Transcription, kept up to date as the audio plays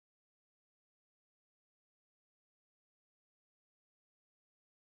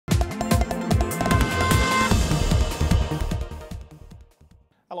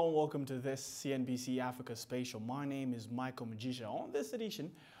Hello and welcome to this CNBC Africa Special. My name is Michael Mujisha. On this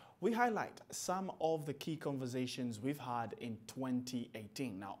edition, we highlight some of the key conversations we've had in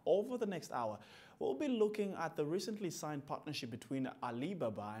 2018. Now, over the next hour, we'll be looking at the recently signed partnership between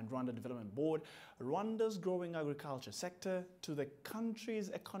Alibaba and Rwanda Development Board, Rwanda's growing agriculture sector, to the country's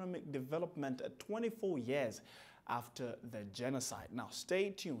economic development 24 years after the genocide. Now,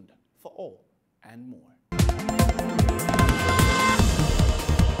 stay tuned for all and more.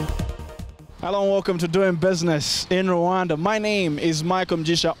 Hello and welcome to Doing Business in Rwanda. My name is Michael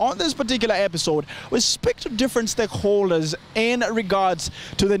Mujisha. On this particular episode, we speak to different stakeholders in regards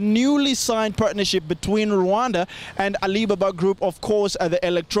to the newly signed partnership between Rwanda and Alibaba Group, of course, the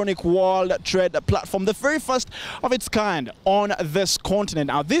electronic world trade platform, the very first of its kind on this continent.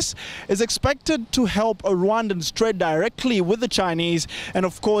 Now, this is expected to help Rwandans trade directly with the Chinese and,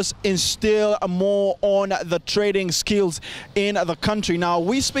 of course, instill more on the trading skills in the country. Now,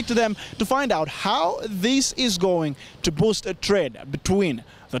 we speak to them to find out how this is going to boost a trade between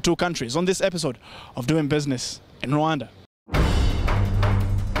the two countries on this episode of Doing Business in Rwanda.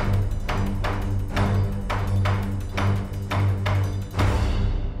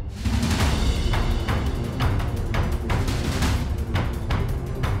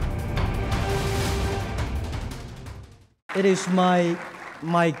 It is my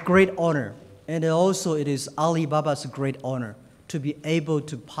great honor, and also it is Alibaba's great honor to be able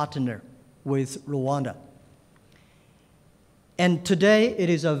to partner with Rwanda. And today it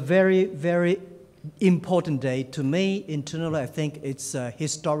is a very, very important day. To me, internally, I think it's a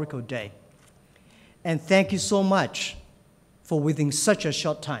historical day. And thank you so much for within such a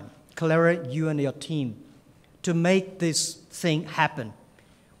short time, Clara, you and your team, to make this thing happen.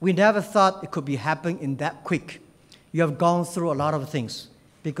 We never thought it could be happening in that quick. You have gone through a lot of things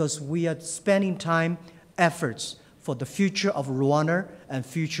because we are spending time, efforts for the future of Rwanda and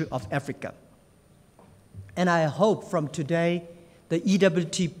future of Africa. And I hope from today, the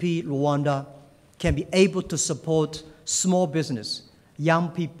EWTP Rwanda can be able to support small business, young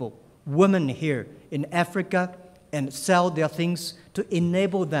people, women here in Africa, and sell their things to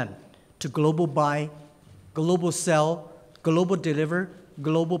enable them to global buy, global sell, global deliver,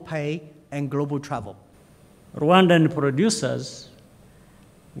 global pay, and global travel. Rwandan producers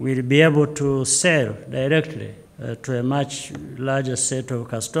will be able to sell directly to a much larger set of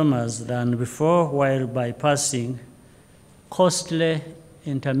customers than before, while bypassing costly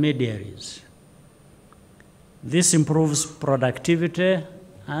intermediaries. This improves productivity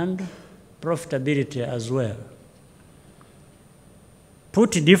and profitability as well.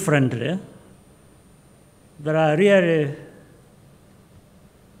 Put differently, there are really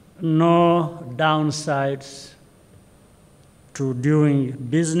no downsides to doing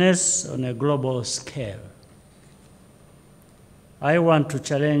business on a global scale. I want to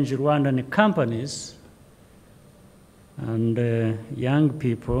challenge Rwandan companies and young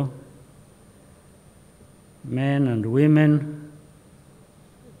people, men and women,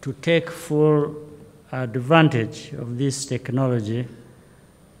 to take full advantage of this technology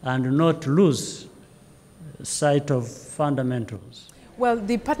and not lose sight of fundamentals. Well,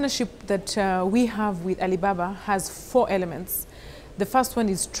 the partnership that we have with Alibaba has 4 elements. The first one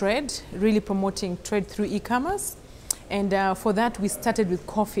is trade, really promoting trade through e-commerce. And for that, we started with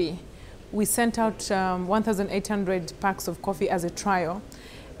coffee. We sent out 1,800 packs of coffee as a trial.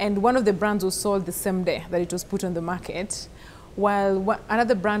 And one of the brands was sold the same day that it was put on the market, while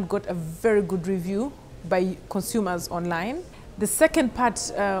another brand got a very good review by consumers online. The second part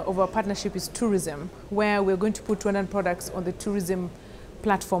of our partnership is tourism, where we're going to put Rwandan products on the tourism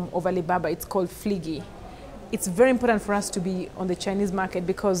platform of Alibaba. It's called Fligi. It's very important for us to be on the Chinese market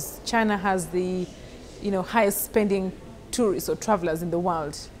because China has the highest spending tourists or travelers in the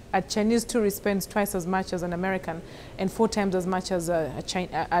world. A Chinese tourist spends twice as much as an American and 4 times as much as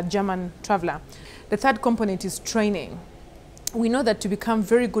a German traveler. The third component is training. We know that to become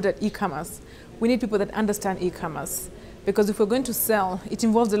very good at e-commerce, we need people that understand e-commerce. Because if we're going to sell, it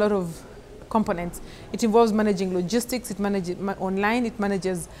involves a lot of components. It involves managing logistics, it manages online,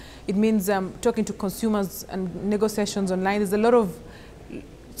 it means talking to consumers and negotiations online. There's a lot of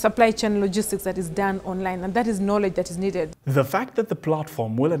supply chain logistics that is done online, and that is knowledge that is needed. The fact that the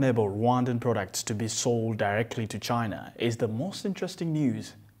platform will enable Rwandan products to be sold directly to China is the most interesting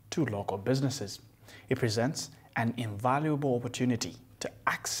news to local businesses. It presents an invaluable opportunity to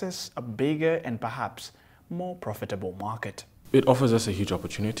access a bigger and perhaps more profitable market. It offers us a huge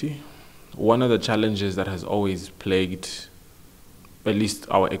opportunity. One of the challenges that has always plagued at least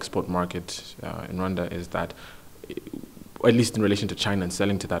our export market in Rwanda is that, at least in relation to China and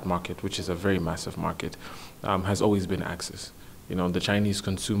selling to that market, which is a very massive market, has always been access. The Chinese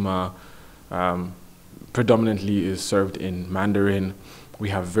consumer predominantly is served in Mandarin. We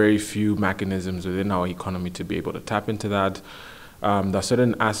have very few mechanisms within our economy to be able to tap into that. There are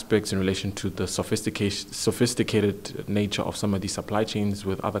certain aspects in relation to the sophisticated nature of some of these supply chains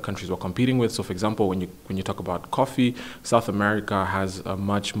with other countries we're competing with. So, for example, when you talk about coffee, South America has a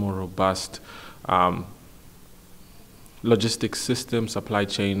much more robust logistics system, supply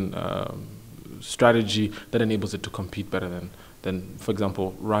chain strategy that enables it to compete better than, for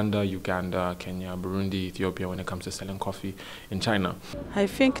example, Rwanda, Uganda, Kenya, Burundi, Ethiopia when it comes to selling coffee in China. I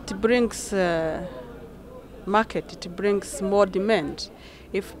think it brings market, it brings more demand.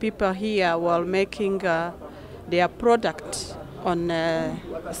 If people here were making their product on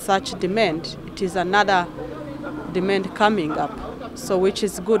such demand, it is another demand coming up, so which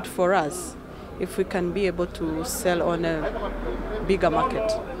is good for us if we can be able to sell on a bigger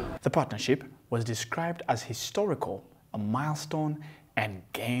market. The partnership was described as historical, a milestone, and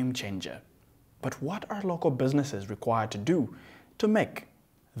game changer. But what are local businesses required to do to make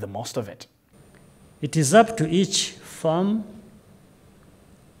the most of it? It is up to each farm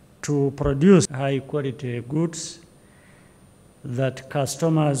to produce high-quality goods that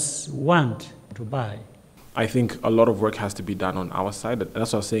customers want to buy. I think a lot of work has to be done on our side. That's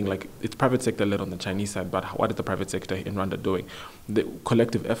what I was saying, like, it's private sector led on the Chinese side, but what is the private sector in Rwanda doing? The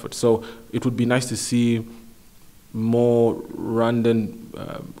collective effort. So it would be nice to see more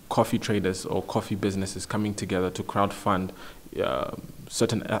Rwandan coffee traders or coffee businesses coming together to crowdfund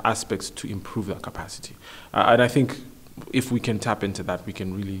certain aspects to improve their capacity. And I think if we can tap into that, we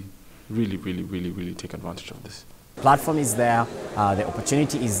can really take advantage of this. Platform is there, the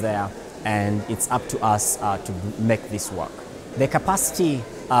opportunity is there, and it's up to us to make this work. The capacity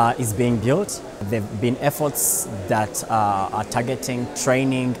is being built. There have been efforts that are targeting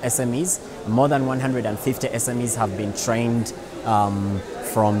training SMEs. More than 150 SMEs have been trained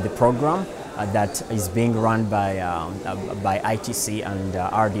from the program that is being run by ITC and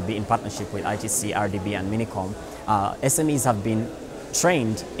RDB in partnership with ITC, RDB and Minicom. SMEs have been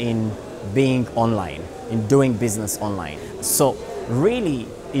trained in being online, in doing business online. So really,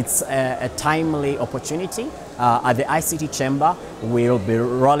 it's a timely opportunity. At the ICT Chamber, we'll be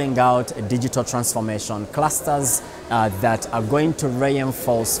rolling out digital transformation clusters that are going to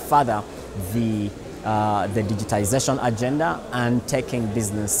reinforce further the digitization agenda and taking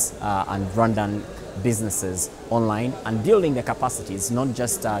business and Rwandan businesses online and building the capacities, not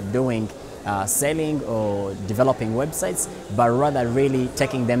just doing selling or developing websites, but rather really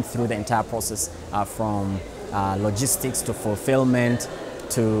taking them through the entire process from logistics to fulfillment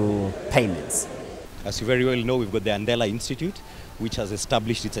to payments. As you very well know, we've got the Andela Institute, which has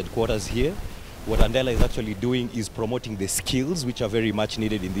established its headquarters here. What Andela is actually doing is promoting the skills which are very much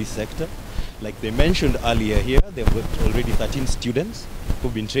needed in this sector. Like they mentioned earlier here, they've got already 13 students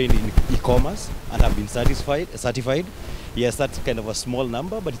who've been trained in e-commerce and have been certified. Yes, that's kind of a small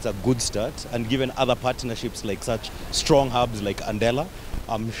number, but it's a good start. And given other partnerships like such strong hubs like Andela,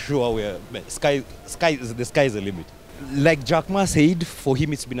 I'm sure the sky is the limit. Like Jack Ma said, for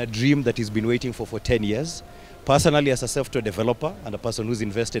him it's been a dream that he's been waiting for 10 years. Personally, as a software developer and a person who's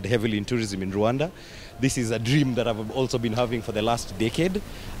invested heavily in tourism in Rwanda, this is a dream that I've also been having for the last decade.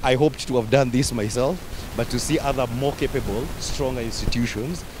 I hoped to have done this myself, but to see other more capable, stronger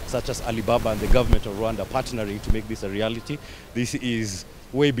institutions, such as Alibaba and the government of Rwanda partnering to make this a reality, this is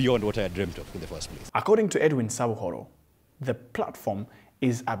way beyond what I had dreamt of in the first place. According to Edwin Sabuhoro, the platform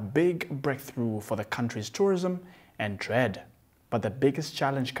is a big breakthrough for the country's tourism and trade. But the biggest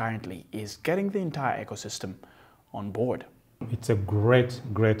challenge currently is getting the entire ecosystem on board. It's a great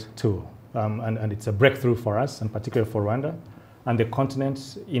tool, and it's a breakthrough for us, and particularly for Rwanda and the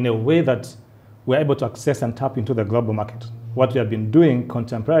continent, in a way that we're able to access and tap into the global market. What we have been doing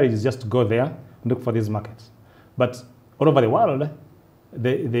contemporarily is just to go there and look for these markets. But all over the world,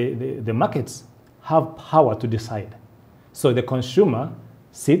 the markets have power to decide. So the consumer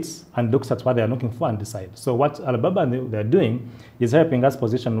sits and looks at what they're looking for and decide. So what Alibaba they're doing is helping us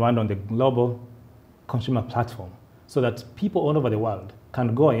position Rwanda on the global consumer platform so that people all over the world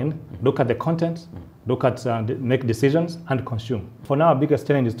can go in, look at the content, look at make decisions and consume. For now, our biggest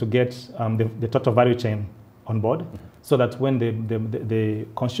challenge is to get the total value chain on board so that when the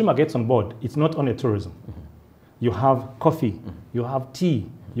consumer gets on board, it's not only tourism. You have coffee, you have tea,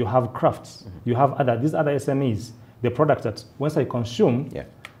 you have crafts, you have these other SMEs, the products that once I consume,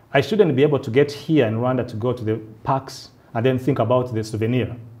 I shouldn't be able to get here in Rwanda to go to the parks and then think about the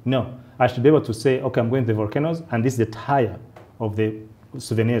souvenir. No, I should be able to say, okay, I'm going to the volcanoes and this is the tire of the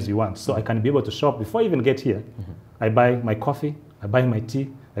souvenirs you want. So I can be able to shop before I even get here. I buy my coffee, I buy my tea,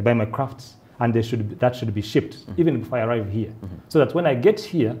 I buy my crafts, and that should be shipped even before I arrive here. So that when I get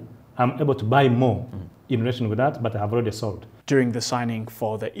here, I'm able to buy more in relation with that, but I have already sold. During the signing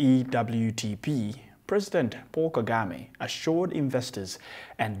for the EWTP, President Paul Kagame assured investors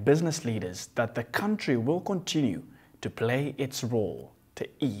and business leaders that the country will continue to play its role to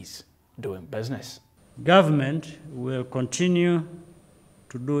ease doing business. Government will continue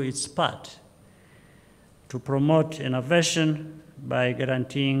to do its part to promote innovation by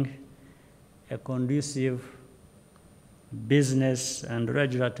guaranteeing a conducive business and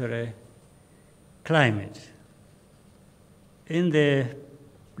regulatory climate. In the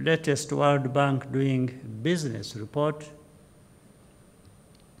latest World Bank Doing Business report,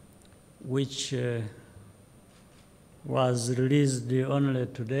 which was released only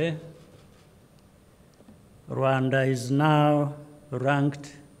today, Rwanda is now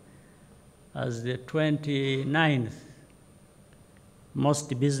ranked as the 29th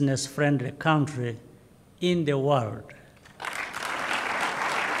most business-friendly country in the world.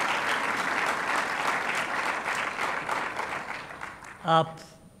 Up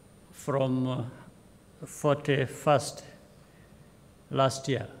from 41st last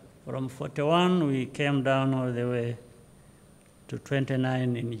year. From 41, we came down all the way to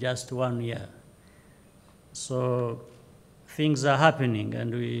 29 in just 1 year. So things are happening,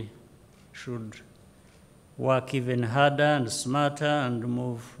 and we should work even harder and smarter and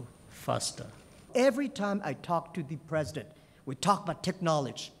move faster. Every time I talk to the president, we talk about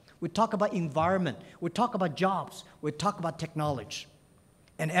technology, we talk about environment, we talk about jobs, we talk about technology.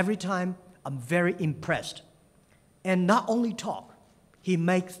 And every time I'm very impressed. And not only talk, he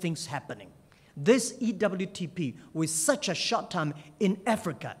makes things happening. This EWTP with such a short time in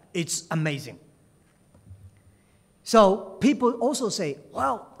Africa, it's amazing. So people also say,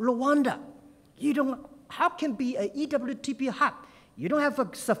 well, Rwanda, how can be an EWTP hub? You don't have a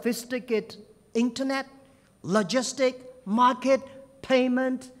sophisticated internet, logistic, market,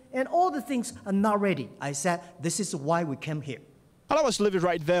 payment, and all the things are not ready. I said, this is why we came here. Allow us to leave it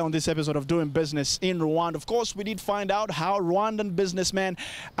right there on this episode of Doing Business in Rwanda. Of course, we did find out how Rwandan businessmen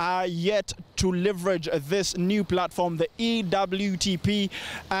are yet to leverage this new platform, the EWTP,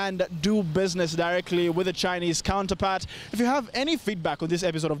 and do business directly with a Chinese counterpart. If you have any feedback on this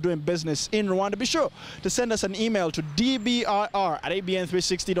episode of Doing Business in Rwanda, be sure to send us an email to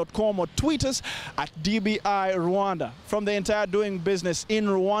dbir@abn360.com or tweet us at dbirwanda. From the entire Doing Business in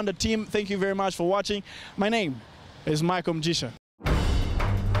Rwanda team, thank you very much for watching. My name is Michael Mjisha.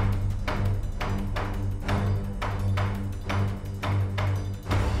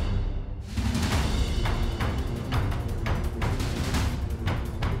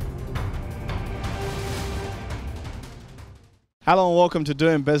 Hello and welcome to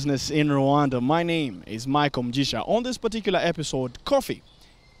Doing Business in Rwanda. My name is Michael Mjisha. On this particular episode, coffee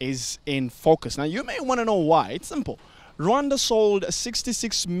is in focus. Now you may want to know why. It's simple. Rwanda sold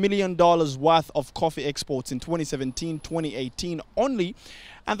 $66 million worth of coffee exports in 2017-2018 only,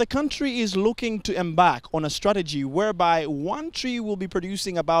 and the country is looking to embark on a strategy whereby one tree will be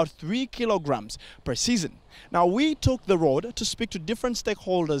producing about 3 kilograms per season. Now we took the road to speak to different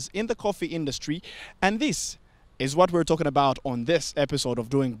stakeholders in the coffee industry, and this is what we're talking about on this episode of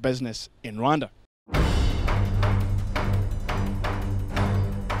Doing Business in Rwanda.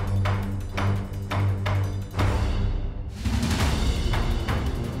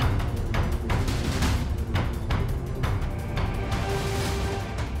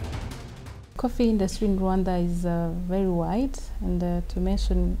 Coffee industry in Rwanda is very wide, and to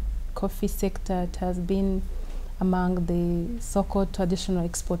mention coffee sector, it has been among the so-called traditional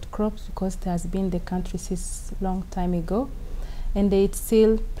export crops because it has been the country since a long time ago, and it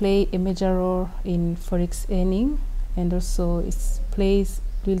still play a major role in forex earning, and also it plays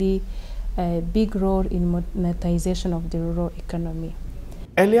really a big role in monetization of the rural economy.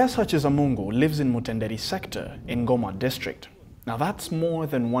 Elias Hachizamungu lives in Mutenderi sector in Goma district. Now that's more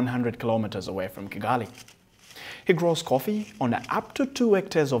than 100 kilometers away from Kigali. He grows coffee on up to 2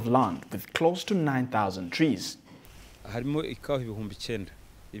 hectares of land with close to 9,000 trees. I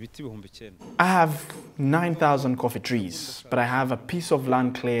have 9,000 coffee trees, but I have a piece of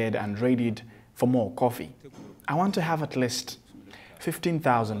land cleared and readied for more coffee. I want to have at least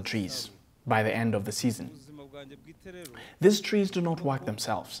 15,000 trees by the end of the season. These trees do not work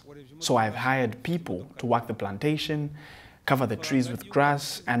themselves, so I've hired people to work the plantation, cover the trees with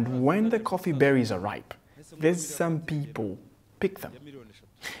grass, and when the coffee berries are ripe, there's some people pick them.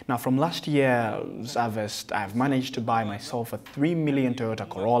 Now from last year's harvest, I've managed to buy myself a 3 million Toyota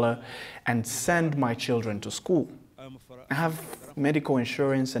Corolla and send my children to school. I have medical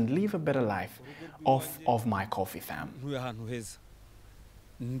insurance and live a better life off of my coffee farm.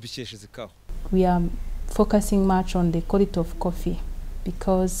 We are focusing much on the quality of coffee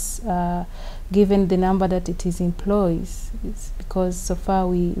because given the number that it is employs, it's because so far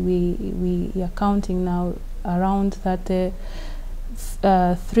we are counting now around that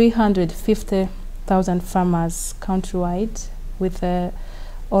 350,000 farmers countrywide with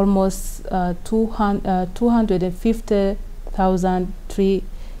almost 250,000 trees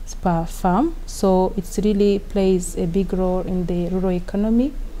per farm. So it really plays a big role in the rural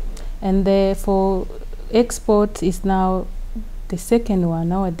economy. And for export is now the second one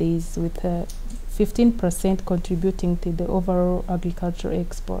nowadays, with 15% contributing to the overall agricultural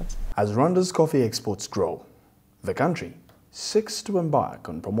exports. As Rwanda's coffee exports grow, the country seeks to embark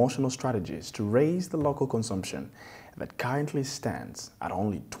on promotional strategies to raise the local consumption that currently stands at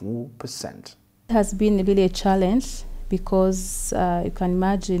only 2%. It has been really a challenge because you can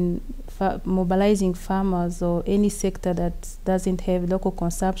imagine mobilizing farmers or any sector that doesn't have local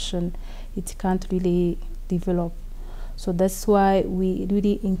consumption, it can't really develop. So that's why we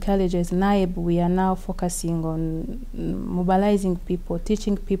really encourage, as NAIB, we are now focusing on mobilizing people,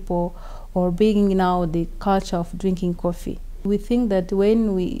 teaching people, or bringing now the culture of drinking coffee. We think that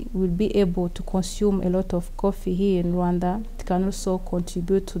when we will be able to consume a lot of coffee here in Rwanda, it can also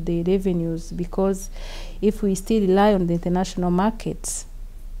contribute to the revenues, because if we still rely on the international markets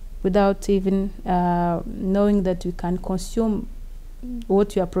without even knowing that we can consume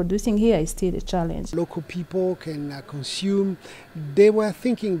what we are producing here, is still a challenge. Local people can consume. They were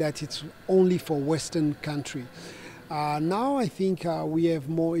thinking that it's only for Western country. Now I think we have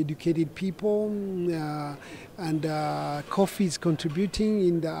more educated people, and coffee is contributing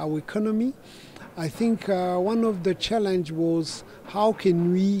in our economy. I think one of the challenge was how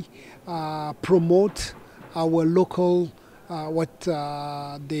can we promote our local, what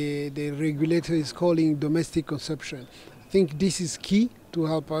the regulator is calling domestic consumption. I think this is key to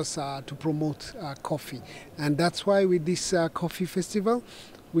help us to promote coffee. And that's why with this coffee festival,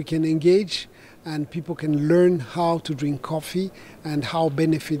 we can engage and people can learn how to drink coffee and how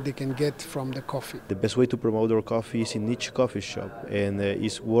benefit they can get from the coffee. The best way to promote our coffee is in each coffee shop, and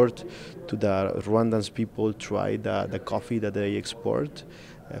it's worth to the Rwandans people try the coffee that they export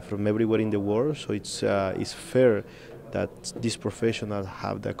from everywhere in the world. So it's fair that these professionals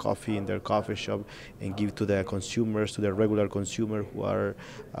have the coffee in their coffee shop and give to the consumers, to the regular consumer who are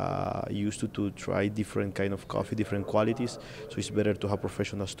used to try different kind of coffee, different qualities. So it's better to have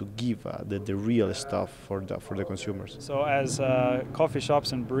professionals to give the real stuff for the consumers. So as coffee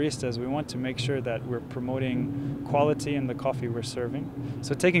shops and baristas, we want to make sure that we're promoting quality in the coffee we're serving.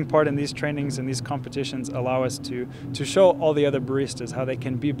 So taking part in these trainings and these competitions allow us to show all the other baristas how they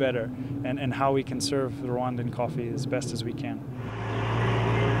can be better and how we can serve the Rwandan coffee as best as we can.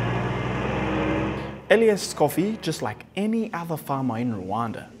 Elias coffee, just like any other farmer in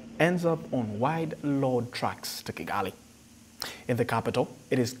Rwanda, ends up on wide load trucks to Kigali. In the capital,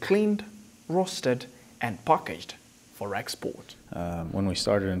 it is cleaned, roasted, and packaged for export. When we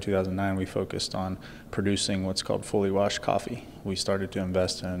started in 2009, we focused on producing what's called fully washed coffee. We started to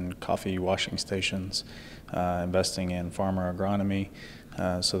invest in coffee washing stations, investing in farmer agronomy,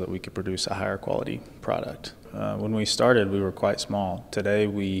 so that we could produce a higher quality product. When we started, we were quite small. Today,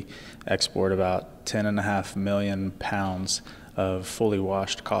 we export about 10.5 million pounds of fully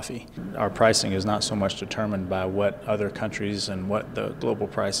washed coffee. Our pricing is not so much determined by what other countries and what the global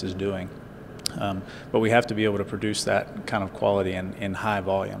price is doing. But we have to be able to produce that kind of quality in high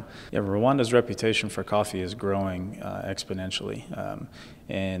volume. Yeah, Rwanda's reputation for coffee is growing exponentially.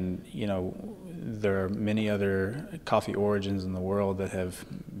 And, you know, there are many other coffee origins in the world that have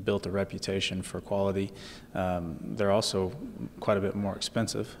built a reputation for quality. They're also quite a bit more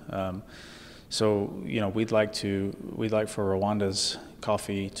expensive. So, you know, we'd like for Rwanda's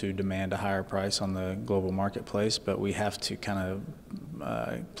coffee to demand a higher price on the global marketplace, but we have to kind of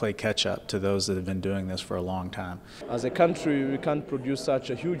play catch up to those that have been doing this for a long time. As a country, we can't produce such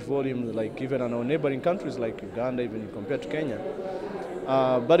a huge volume like even in our neighboring countries like Uganda, even compared to Kenya.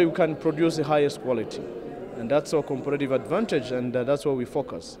 But we can produce the highest quality, and that's our competitive advantage, and that's where we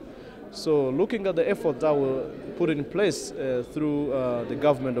focus. So looking at the effort that we put in place through the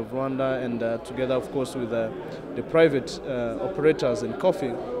government of Rwanda and together, of course, with the private operators in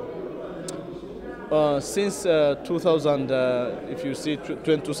coffee, since 2000, if you see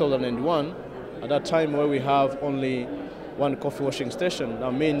 2001, at that time where we have only one coffee washing station,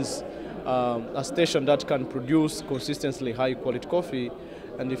 that means a station that can produce consistently high quality coffee.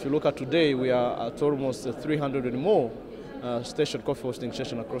 And if you look at today, we are at almost 300 and more coffee roasting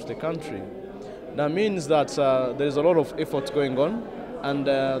station across the country. That means that there is a lot of effort going on, and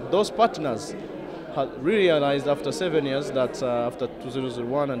those partners had realized after 7 years that after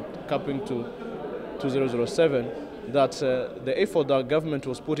 2001 and capping to 2007, that the effort that government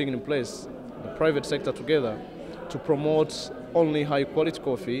was putting in place, the private sector together, to promote only high-quality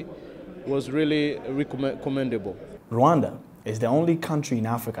coffee was really commendable. Rwanda is the only country in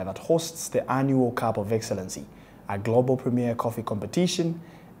Africa that hosts the annual Cup of Excellency, a global premier coffee competition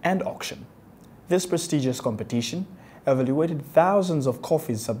and auction. This prestigious competition evaluated thousands of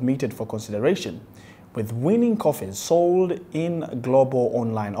coffees submitted for consideration, with winning coffees sold in global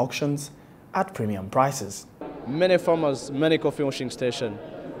online auctions at premium prices. Many farmers, many coffee washing stations,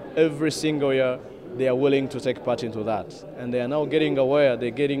 every single year they are willing to take part into that, and they are now getting aware.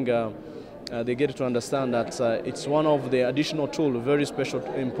 They get to understand that it's one of the additional tool, a very special,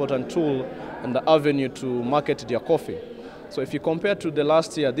 important tool, and the avenue to market their coffee. So if you compare to the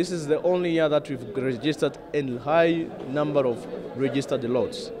last year, this is the only year that we've registered a high number of registered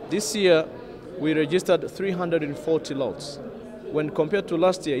lots. This year, we registered 340 lots. When compared to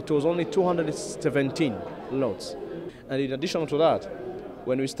last year, it was only 217 lots. And in addition to that,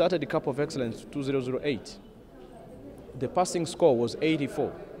 when we started the Cup of Excellence 2008, the passing score was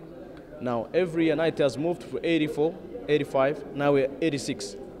 84. Now, every year it has moved to 84, 85, now we're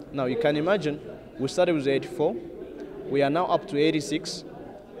 86. Now, you can imagine, we started with 84, we are now up to 86.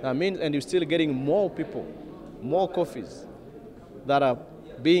 That means, and you're still getting more people, more coffees that are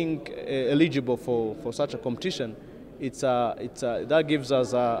being eligible for such a competition. That gives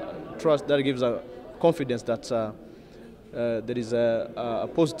us trust, that gives us confidence that there is a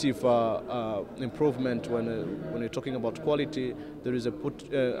positive improvement when you're talking about quality. There is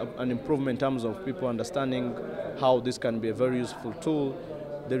an improvement in terms of people understanding how this can be a very useful tool.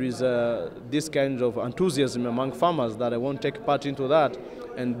 There is this kind of enthusiasm among farmers that I won't take part into that,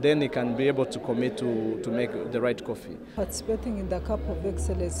 and then they can be able to commit to make the right coffee. Participating in the Cup of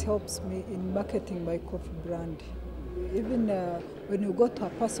Excellence helps me in marketing my coffee brand. Even when you go to a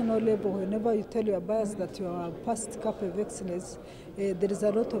personal level, whenever you tell your buyers that you are past Cup of Excellence, there is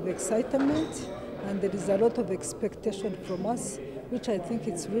a lot of excitement and there is a lot of expectation from us, which I think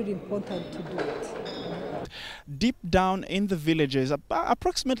it's really important to do it. Deep down in the villages,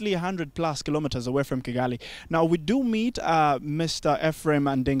 approximately 100+ kilometers away from Kigali. Now, we do meet Mr. Ephraim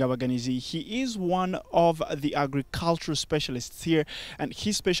Ndengabaganizi. He is one of the agricultural specialists here, and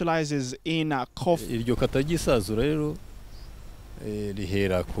he specializes in coffee.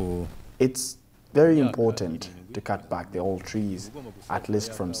 It's very important to cut back the old trees, at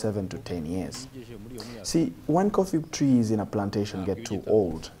least from 7 to 10 years. See, when coffee trees in a plantation get too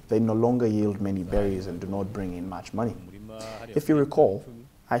old, they no longer yield many berries and do not bring in much money. If you recall,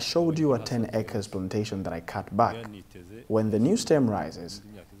 I showed you a 10 acres plantation that I cut back. When the new stem rises,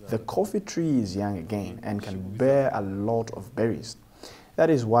 the coffee tree is young again and can bear a lot of berries. That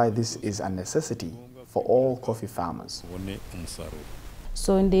is why this is a necessity for all coffee farmers.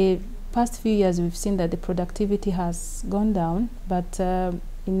 So in the past few years, we've seen that the productivity has gone down, but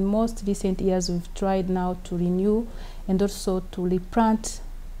in most recent years, we've tried now to renew and also to replant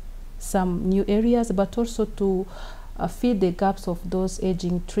some new areas, but also to fill the gaps of those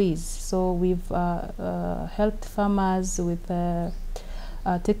aging trees. So we've helped farmers with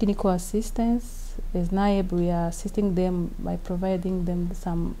technical assistance. As NAEB, we are assisting them by providing them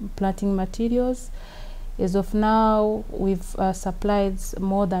some planting materials. As of now, we've supplied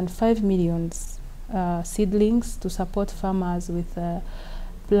more than 5 million seedlings to support farmers with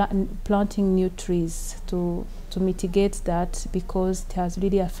planting new trees to mitigate that, because it has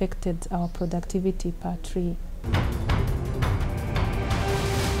really affected our productivity per tree.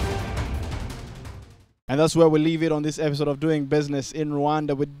 And that's where we leave it on this episode of Doing Business in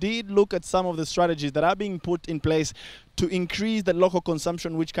Rwanda. We did look at some of the strategies that are being put in place to increase the local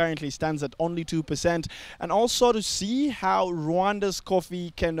consumption, which currently stands at only 2%, and also to see how Rwanda's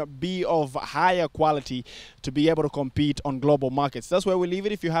coffee can be of higher quality to be able to compete on global markets. That's where we leave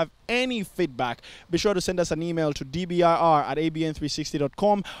it. If you have any feedback, be sure to send us an email to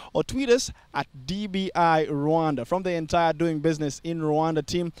dbir@abn360.com or tweet us at dbirwanda. From the entire Doing Business in Rwanda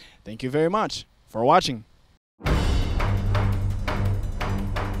team, thank you very much for watching.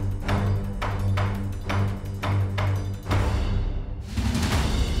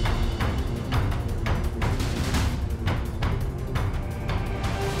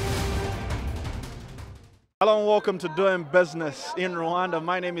 Hello and welcome to Doing Business in Rwanda.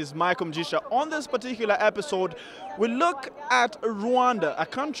 My name is Michael Mjisha. On this particular episode, we look at Rwanda, a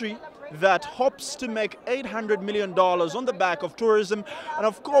country that hopes to make $800 million on the back of tourism. And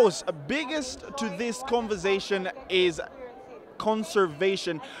of course, biggest to this conversation is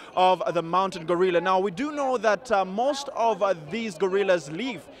conservation of the mountain gorilla. Now, we do know that most of these gorillas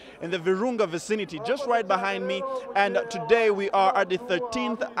live in the Virunga vicinity, just right behind me. And today we are at the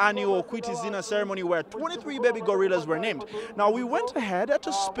 13th annual Kwitizina ceremony where 23 baby gorillas were named. Now, we went ahead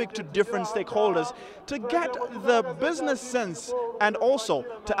to speak to different stakeholders to get the business sense and also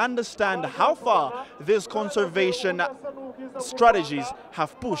to understand how far these conservation strategies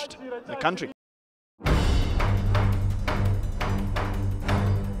have pushed the country.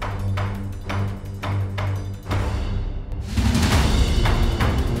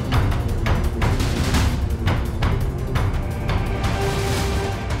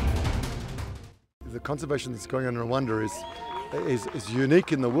 The conservation that's going on in Rwanda is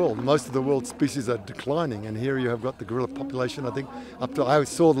unique in the world. Most of the world's species are declining, and here you have got the gorilla population. I think I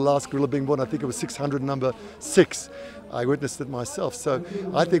saw the last gorilla being born, I think it was 600, number 6. I witnessed it myself. So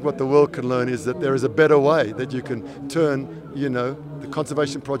I think what the world can learn is that there is a better way that you can turn, the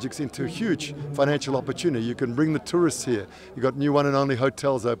conservation projects into a huge financial opportunity. You can bring the tourists here. You've got new one and only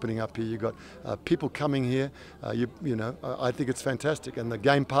hotels opening up here. You've got people coming here. I think it's fantastic. And the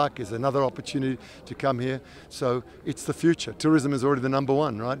game park is another opportunity to come here. So it's the future. Tourism is already the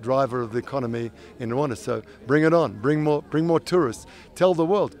 #1, right, driver of the economy in Rwanda. So bring it on. Bring more tourists. Tell the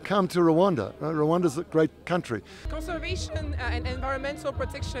world, come to Rwanda. Rwanda's a great country. Conservation and environmental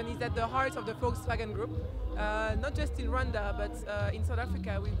protection is at the heart of the Volkswagen Group. Not just in Rwanda, but in South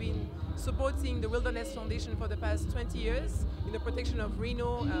Africa. We've been supporting the Wilderness Foundation for the past 20 years in the protection of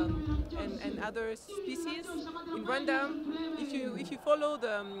rhino and other species. In Rwanda, if you follow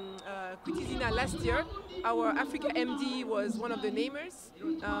the Kwitizina last year, our Africa MD was one of the namers,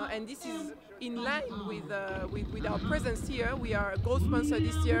 and this is in line with our presence here. We are a gold sponsor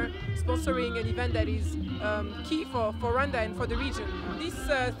this year, sponsoring an event that is key for Rwanda and for the region. This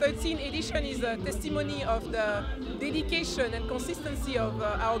 13th edition is a testimony of the dedication and consistency of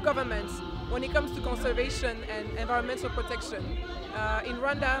our governments when it comes to conservation and environmental protection. In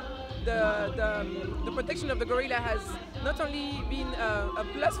Rwanda, the protection of the gorilla has not only been a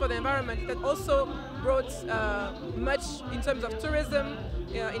plus for the environment, it also brought much in terms of tourism,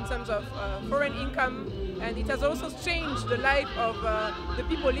 in terms of foreign income, and it has also changed the life of the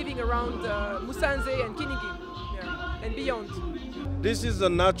people living around Musanze and Kinigi and beyond. This is a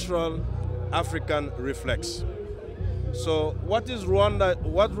natural African reflex. So what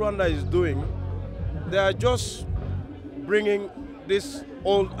Rwanda is doing, they are just bringing this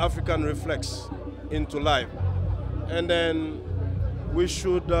old African reflex into life. And then we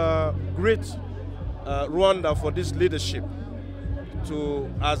should greet Rwanda for this leadership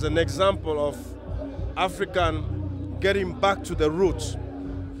as an example of African getting back to the roots.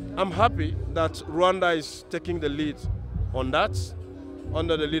 I'm happy that Rwanda is taking the lead on that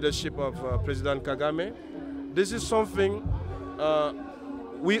under the leadership of President Kagame. This is something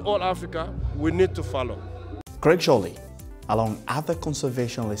we all Africa, we need to follow. Craig Jolley, along other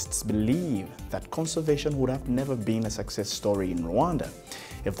conservationists, believe that conservation would have never been a success story in Rwanda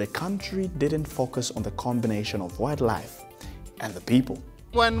if the country didn't focus on the combination of wildlife and the people.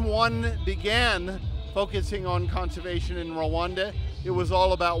 When one began focusing on conservation in Rwanda, it was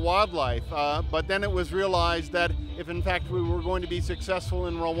all about wildlife. But then it was realized that if in fact we were going to be successful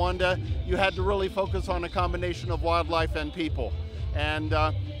in Rwanda, you had to really focus on a combination of wildlife and people. And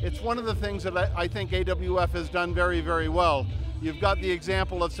it's one of the things that I think AWF has done very, very well. You've got the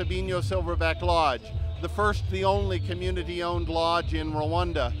example of Sabinyo Silverback Lodge, the first, the only community-owned lodge in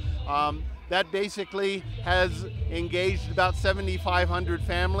Rwanda. That basically has engaged about 7,500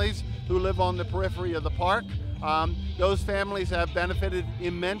 families who live on the periphery of the park. Those families have benefited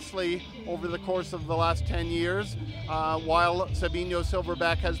immensely over the course of the last 10 years while Sabinyo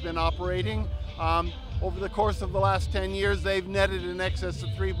Silverback has been operating. Over the course of the last 10 years, they've netted in excess of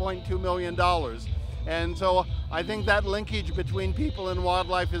 $3.2 million. And so I think that linkage between people and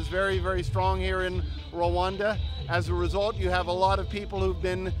wildlife is very, very strong here in Rwanda. As a result, you have a lot of people who've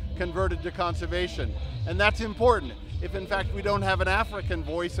been converted to conservation. And that's important. If in fact we don't have an African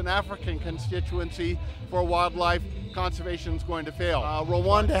voice, an African constituency for wildlife, conservation is going to fail.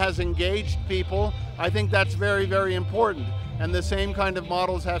 Rwanda has engaged people. I think that's very, very important. And the same kind of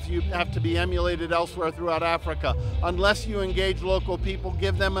models have to be emulated elsewhere throughout Africa. Unless you engage local people,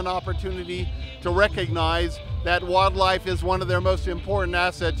 give them an opportunity to recognize that wildlife is one of their most important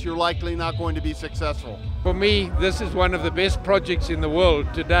assets, you're likely not going to be successful. For me, this is one of the best projects in the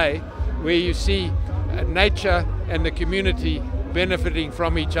world today, where you see nature and the community benefiting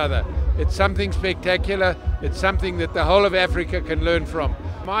from each other. It's something spectacular. It's something that the whole of Africa can learn from.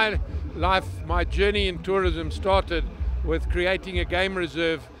 My life, my journey in tourism started with creating a game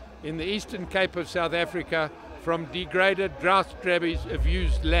reserve in the Eastern Cape of South Africa from degraded, drought-ravaged,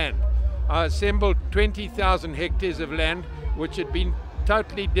 abused land. I assembled 20,000 hectares of land which had been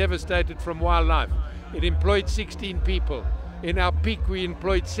totally devastated from wildlife. It employed 16 people. In our peak we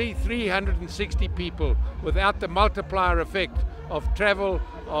employed 360 people without the multiplier effect of travel,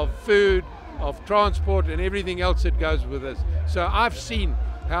 of food, of transport and everything else that goes with us. So I've seen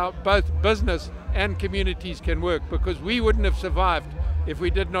how both business and communities can work, because we wouldn't have survived if we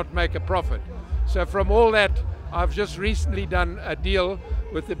did not make a profit. So from all that, I've just recently done a deal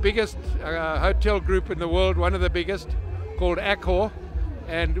with the biggest hotel group in the world, one of the biggest, called Accor,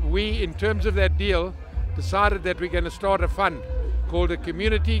 and we, in terms of that deal, decided that we're going to start a fund called a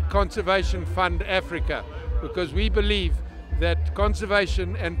Community Conservation Fund Africa, because we believe that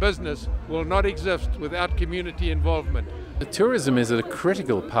conservation and business will not exist without community involvement. Tourism is a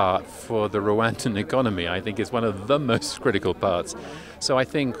critical part for the Rwandan economy. I think it's one of the most critical parts. So I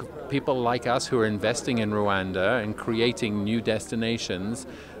think people like us who are investing in Rwanda and creating new destinations,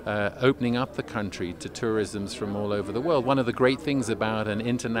 opening up the country to tourisms from all over the world. One of the great things about an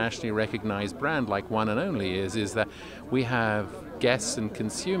internationally recognized brand like One and Only is that we have guests and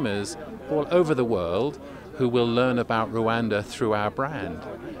consumers all over the world who will learn about Rwanda through our brand.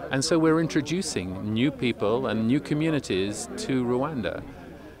 And so we're introducing new people and new communities to Rwanda.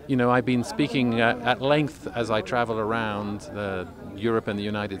 You know, I've been speaking at length as I travel around Europe and the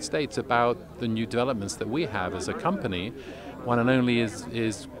United States about the new developments that we have as a company. One and Only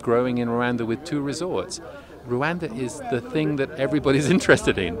is growing in Rwanda with 2 resorts. Rwanda is the thing that everybody's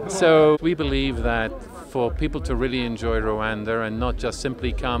interested in. So we believe that for people to really enjoy Rwanda and not just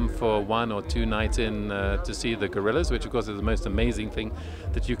simply come for 1 or 2 nights in to see the gorillas, which of course is the most amazing thing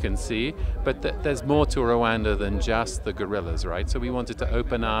that you can see, but there's more to Rwanda than just the gorillas, right? So we wanted to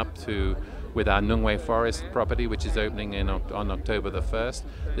open up with our Nungwe Forest property, which is opening on October the 1st,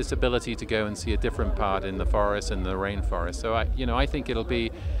 this ability to go and see a different part in the forest and the rainforest. So I think it'll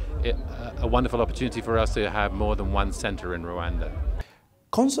be a wonderful opportunity for us to have more than one center in Rwanda.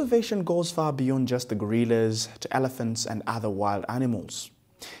 Conservation goes far beyond just the gorillas to elephants and other wild animals.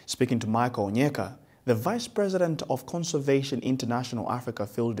 Speaking to Michael Onyeka, the Vice President of Conservation International Africa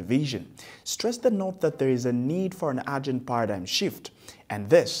Field Division, stressed the note that there is a need for an urgent paradigm shift, and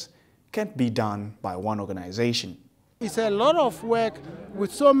this can't be done by one organization. It's a lot of work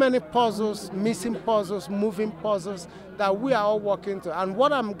with so many puzzles, missing puzzles, moving puzzles that we are all working to. And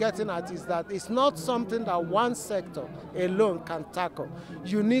what I'm getting at is that it's not something that one sector alone can tackle.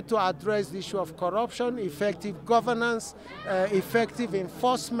 You need to address the issue of corruption, effective governance, effective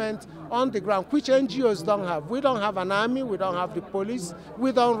enforcement on the ground, which NGOs don't have. We don't have an army, we don't have the police,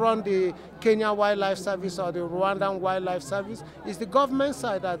 we don't run the Kenya Wildlife Service or the Rwandan Wildlife Service. It's the government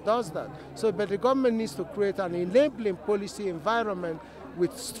side that does that. So, but the government needs to create an enabling policy environment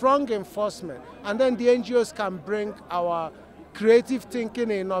with strong enforcement, and then the NGOs can bring our creative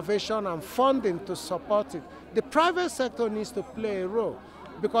thinking, innovation, and funding to support it. The private sector needs to play a role,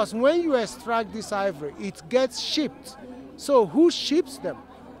 because when you extract this ivory, it gets shipped. So who ships them?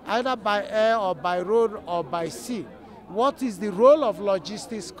 Either by air or by road or by sea. What is the role of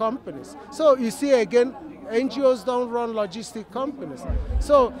logistics companies? So you see again, NGOs don't run logistic companies.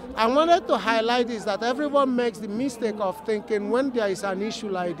 So I wanted to highlight is that everyone makes the mistake of thinking when there is an issue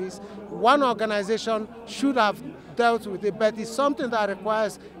like this, one organization should have dealt with it, but it's something that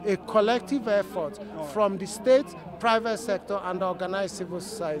requires a collective effort from the state, private sector, and organized civil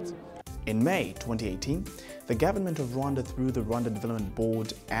society. In May 2018, the government of Rwanda, through the Rwanda Development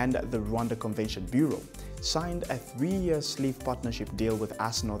Board and the Rwanda Convention Bureau, signed a 3-year sleeve partnership deal with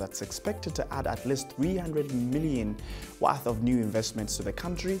Arsenal that's expected to add at least 300 million worth of new investments to the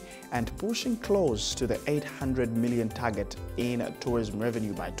country and pushing close to the 800 million target in tourism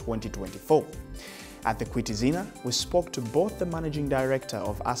revenue by 2024. At the Kwitizina, we spoke to both the managing director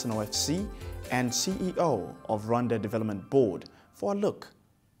of Arsenal FC and CEO of Rwanda Development Board for a look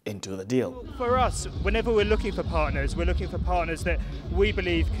into the deal. For us, whenever we're looking for partners that we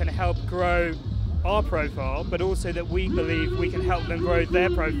believe can help grow our profile, but also that we believe we can help them grow their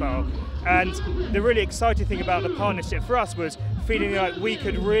profile. And the really exciting thing about the partnership for us was feeling like we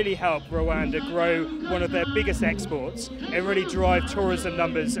could really help Rwanda grow one of their biggest exports and really drive tourism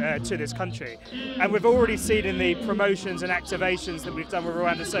numbers to this country. And we've already seen in the promotions and activations that we've done with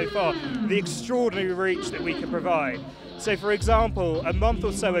Rwanda so far, the extraordinary reach that we can provide. So for example, a month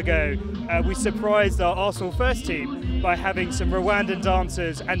or so ago, we surprised our Arsenal first team by having some Rwandan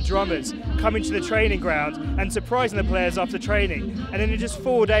dancers and drummers coming to the training ground and surprising the players after training. And then in just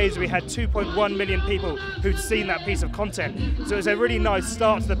 4 days, we had 2.1 million people who'd seen that piece of content. So it was a really nice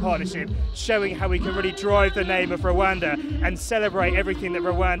start to the partnership, showing how we can really drive the name of Rwanda and celebrate everything that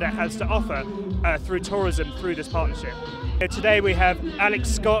Rwanda has to offer through tourism through this partnership. Today we have Alex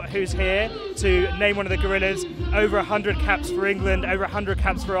Scott, who's here to name one of the gorillas. Over 100 caps for England, over 100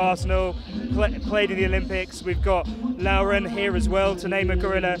 caps for Arsenal, played in the Olympics. We've got Lauren here as well to name a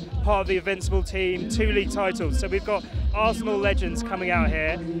gorilla, part of the Invincible team, 2 league titles. So we've got Arsenal legends coming out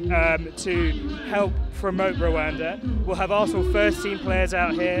here to help promote Rwanda. We'll have Arsenal first team players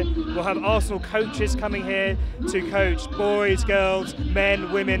out here. We'll have Arsenal coaches coming here to coach boys, girls,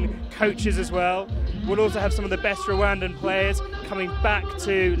 men, women, coaches as well. We'll also have some of the best Rwandan players coming back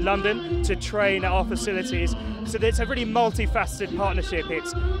to London to train at our facilities. So it's a really multifaceted partnership.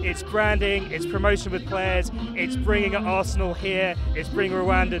 It's branding, it's promotion with players, it's bringing Arsenal here, it's bringing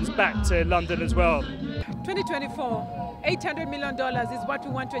Rwandans back to London as well. 2024, $800 million is what we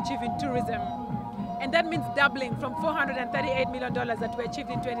want to achieve in tourism. And that means doubling from $438 million that we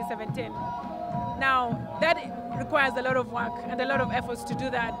achieved in 2017. Now, that requires a lot of work and a lot of efforts to do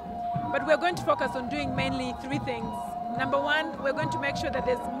that. But we're going to focus on doing mainly 3 things. Number one, we're going to make sure that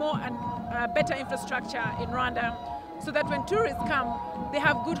there's more and better infrastructure in Rwanda so that when tourists come, they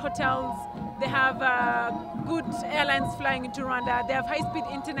have good hotels, they have good airlines flying into Rwanda, they have high-speed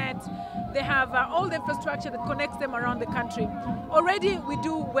internet, they have all the infrastructure that connects them around the country. Already we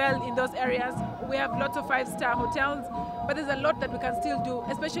do well in those areas. We have lots of 5-star hotels, but there's a lot that we can still do,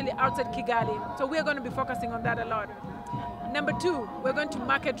 especially outside Kigali. So we're going to be focusing on that a lot. Number 2, we're going to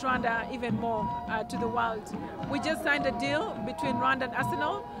market Rwanda even more to the world. We just signed a deal between Rwanda and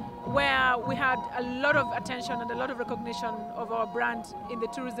Arsenal where we had a lot of attention and a lot of recognition of our brand in the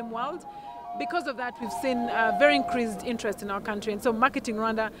tourism world. Because of that, we've seen very increased interest in our country. And so marketing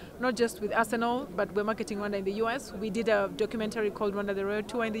Rwanda, not just with Arsenal, but we're marketing Rwanda in the US. We did a documentary called Rwanda the Royal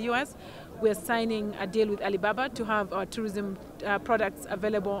Tour in the US. We're signing a deal with Alibaba to have our tourism products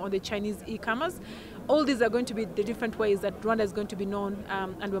available on the Chinese e-commerce. All these are going to be the different ways that Rwanda is going to be known,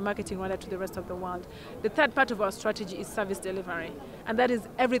 and we're marketing Rwanda to the rest of the world. The third part of our strategy is service delivery, and that is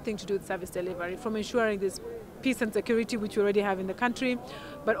everything to do with service delivery, from ensuring this peace and security, which we already have in the country,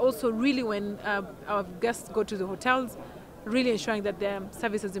 but also really when our guests go to the hotels, really ensuring that their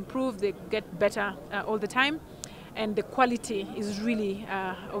services improve, they get better all the time, and the quality is really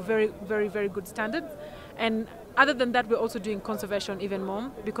of very, very, very good standards. And other than that, we're also doing conservation even more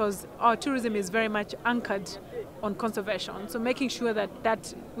because our tourism is very much anchored on conservation. So making sure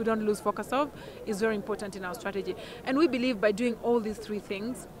that we don't lose focus of is very important in our strategy. And we believe by doing all these 3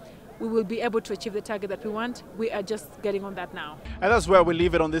 things, we will be able to achieve the target that we want. We are just getting on that now. And that's where we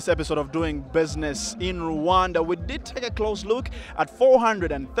leave it on this episode of Doing Business in Rwanda. We did take a close look at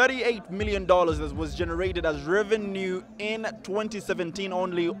 $438 million that was generated as revenue in 2017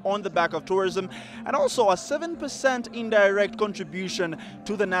 only on the back of tourism, and also a 7% indirect contribution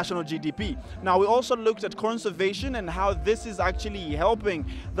to the national GDP. Now, we also looked at conservation and how this is actually helping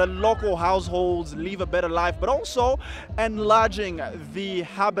the local households live a better life, but also enlarging the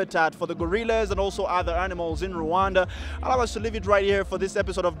habitat for the gorillas and also other animals in Rwanda. Allow us to leave it right here for this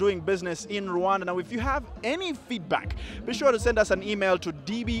episode of Doing Business in Rwanda. Now, if you have any feedback, be sure to send us an email to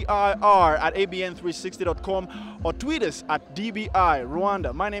dbir@abn360.com or tweet us at DBI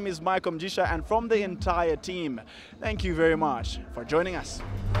Rwanda. My name is Michael Mjisha, and from the entire team, thank you very much for joining us.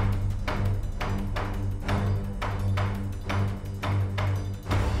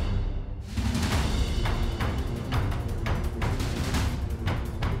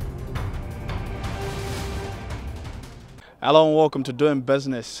 Hello and welcome to Doing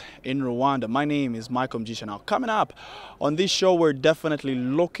Business in Rwanda. My name is Michael Mjisha. Now, coming up on this show, we're definitely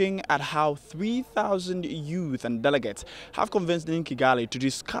looking at how 3,000 youth and delegates have convened in Kigali to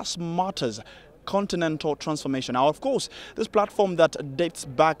discuss matters continental transformation. Now, of course, this platform that dates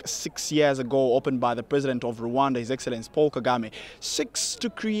back 6 years ago, opened by the President of Rwanda, His Excellency Paul Kagame, seeks to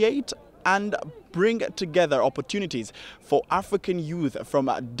create and bring together opportunities for African youth from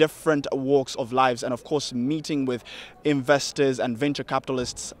different walks of lives, and of course meeting with investors and venture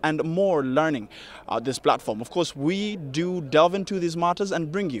capitalists and more, learning this platform. Of course, we do delve into these matters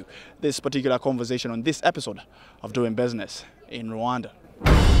and bring you this particular conversation on this episode of Doing Business in Rwanda.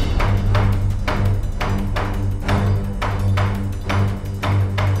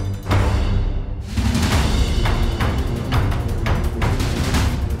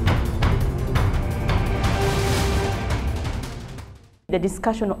 The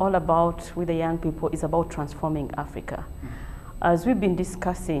discussion all about with the young people is about transforming Africa. As we've been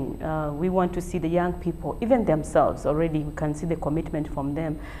discussing, we want to see the young people, even themselves already, we can see the commitment from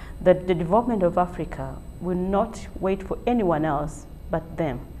them, that the development of Africa will not wait for anyone else but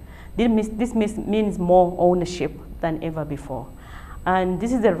them. This means more ownership than ever before. And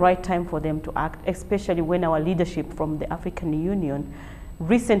this is the right time for them to act, especially when our leadership from the African Union,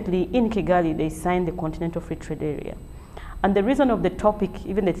 recently in Kigali, they signed the Continental Free Trade Area. And the reason of the topic,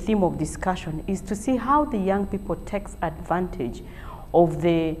 even the theme of discussion, is to see how the young people takes advantage of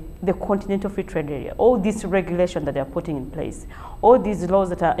the Continental Free Trade Area, all this regulation that they are putting in place, all these laws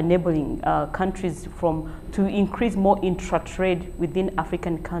that are enabling countries to increase more intra-trade within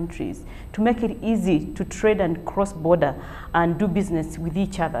African countries, to make it easy to trade and cross-border and do business with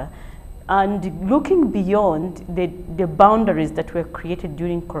each other. And looking beyond the boundaries that were created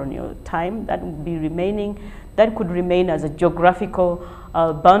during colonial time, that would be remaining, that could remain as a geographical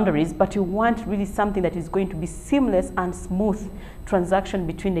boundaries, but you want really something that is going to be seamless and smooth transaction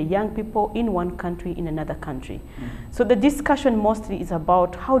between the young people in one country, in another country. So the discussion mostly is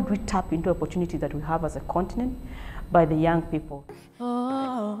about how do we tap into opportunities that we have as a continent by the young people.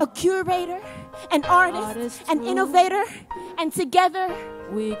 A curator, an artist, an innovator, and together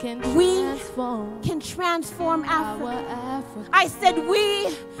we can transform Africa. I said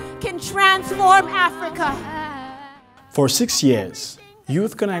we can transform Africa. For 6 years,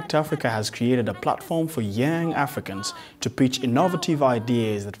 Youth Connect Africa has created a platform for young Africans to pitch innovative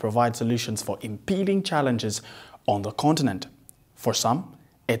ideas that provide solutions for impeding challenges on the continent. For some,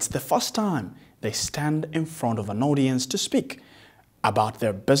 it's the first time they stand in front of an audience to speak about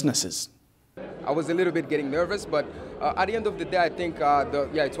their businesses. I was a little bit getting nervous, but at the end of the day, I think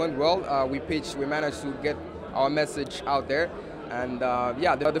it went well. We pitched, we managed to get our message out there, and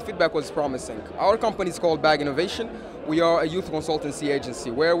the feedback was promising. Our company is called Bag Innovation. We are a youth consultancy agency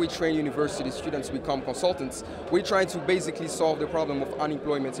where we train university students to become consultants. We're trying to basically solve the problem of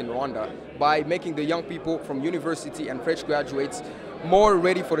unemployment in Rwanda by making the young people from university and fresh graduates more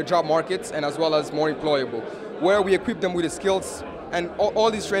ready for the job markets and as well as more employable, where we equip them with the skills and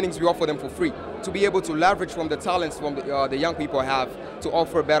all these trainings we offer them for free to be able to leverage from the talents from the young people have to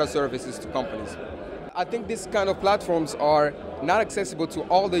offer better services to companies. I think these kind of platforms are not accessible to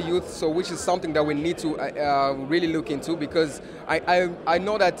all the youth, so which is something that we need to really look into, because I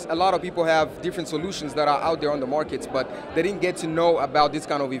know that a lot of people have different solutions that are out there on the markets, but they didn't get to know about this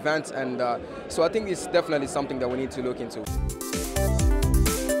kind of events, and so I think it's definitely something that we need to look into.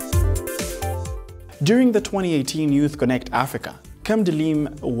 During the 2018 Youth Connect Africa,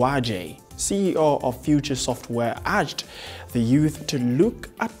 Kamdelim Waje, CEO of Future Software, urged the youth to look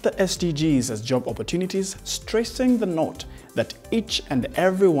at the SDGs as job opportunities, stressing the note that each and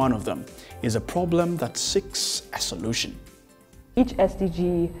every one of them is a problem that seeks a solution. Each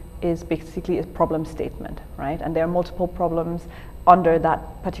SDG is basically a problem statement, right? And there are multiple problems under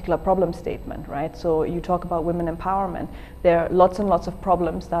that particular problem statement, right? So you talk about women empowerment. There are lots and lots of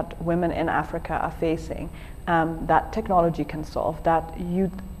problems that women in Africa are facing that technology can solve, that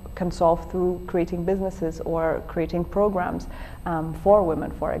youth can solve through creating businesses or creating programs for women,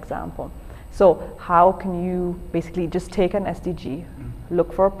 for example. So how can you basically just take an SDG,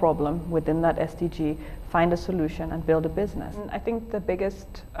 look for a problem within that SDG, find a solution and build a business? And I think the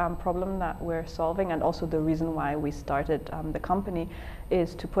biggest problem that we're solving, and also the reason why we started the company,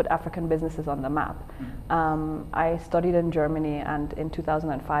 is to put African businesses on the map. I studied in Germany, and in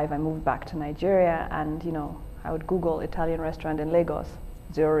 2005 I moved back to Nigeria, and I would Google Italian restaurant in Lagos,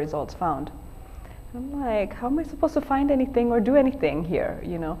 0 results found. I'm like, how am I supposed to find anything or do anything here,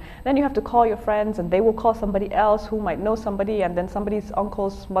 Then you have to call your friends, and they will call somebody else who might know somebody, and then somebody's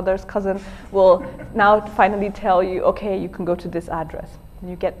uncle's mother's cousin will now finally tell you, okay, you can go to this address. And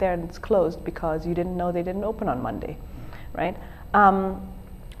you get there and it's closed because you didn't know they didn't open on Monday, right?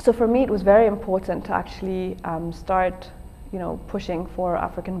 So for me, it was very important to actually start pushing for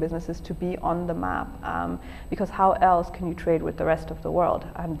African businesses to be on the map, because how else can you trade with the rest of the world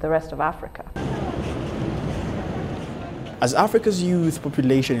and the rest of Africa? As Africa's youth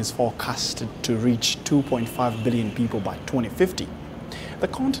population is forecasted to reach 2.5 billion people by 2050, the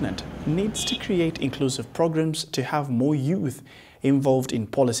continent needs to create inclusive programs to have more youth involved in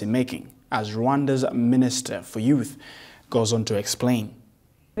policy making, as Rwanda's Minister for Youth goes on to explain.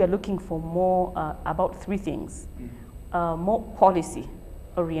 We are looking for more about 3 things. More policy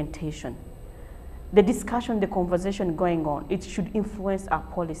orientation. The discussion, the conversation going on, it should influence our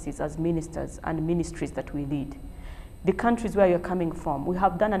policies as ministers and ministries that we lead. The countries where you're coming from, we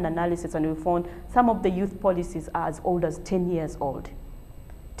have done an analysis and we found some of the youth policies are as old as 10 years old.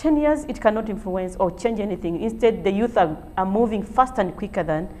 10 years, it cannot influence or change anything. Instead, the youth are moving faster and quicker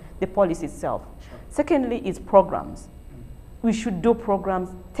than the policy itself. Sure. Secondly, is programs. We should do programs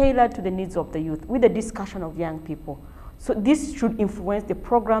tailored to the needs of the youth with the discussion of young people. So this should influence the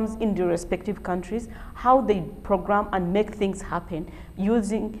programs in the respective countries, how they program and make things happen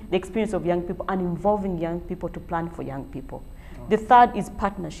using the experience of young people and involving young people to plan for young people. The third is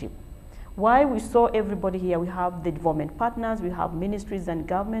partnership. Why we saw everybody here, we have the development partners, we have ministries and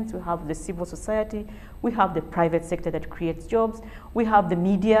governments, we have the civil society, we have the private sector that creates jobs, we have the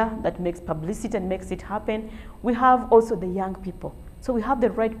media that makes publicity and makes it happen, we have also the young people. So we have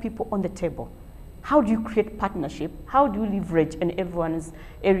the right people on the table. How do you create partnership? How do you leverage in everyone's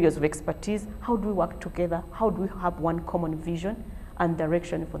areas of expertise? How do we work together? How do we have one common vision and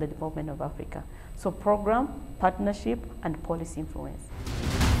direction for the development of Africa? So program, partnership, and policy influence.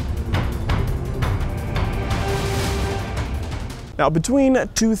 Now, between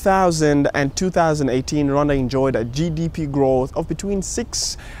 2000 and 2018, Rwanda enjoyed a GDP growth of between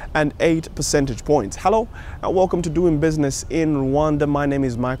 6 and 8 percentage points. Hello, and welcome to Doing Business in Rwanda. My name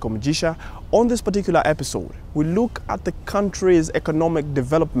is Michael Mugisha. On this particular episode, we look at the country's economic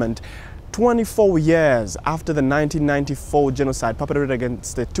development 24 years after the 1994 genocide perpetrated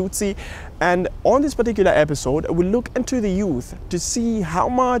against the Tutsi. And on this particular episode, we look into the youth to see how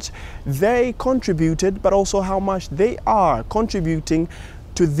much they contributed, but also how much they are contributing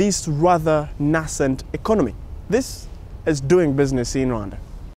to this rather nascent economy. This is Doing Business in Rwanda.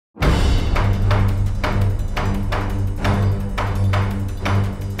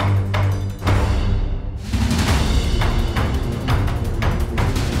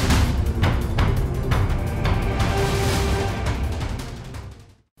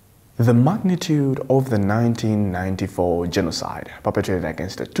 The magnitude of the 1994 genocide perpetrated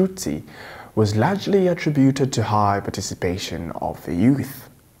against the Tutsi was largely attributed to high participation of the youth.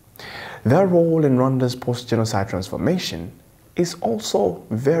 Their role in Rwanda's post-genocide transformation is also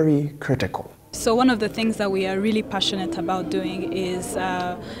very critical. So one of the things that we are really passionate about doing is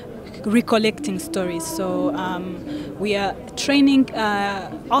recollecting stories. So we are training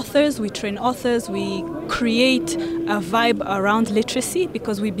authors, we train authors, we create a vibe around literacy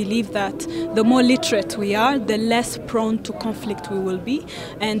because we believe that the more literate we are, the less prone to conflict we will be.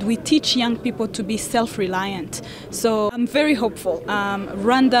 And we teach young people to be self-reliant. So I'm very hopeful.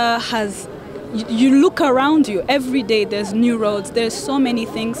 Rwanda has you look around you every day, there's new roads, there's so many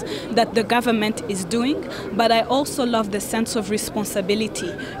things that the government is doing, but I also love the sense of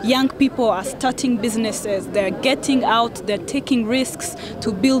responsibility. Young people are starting businesses, they're getting out, they're taking risks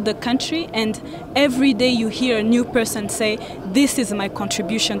to build the country, and every day you hear a new person say, this is my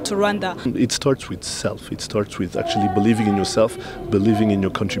contribution to Rwanda. It starts with self. It starts with actually believing in yourself, believing in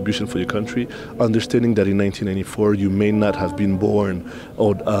your contribution for your country, understanding that in 1994 you may not have been born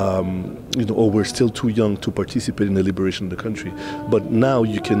or or were still too young to participate in the liberation of the country. But now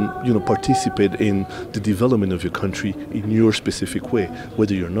you can, participate in the development of your country in your specific way.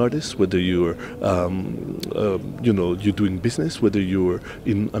 Whether you're an artist, whether you're, you're doing business, whether you're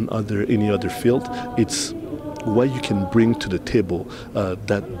in any other field, it's what you can bring to the table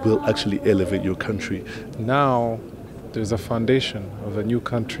that will actually elevate your country. Now there's a foundation of a new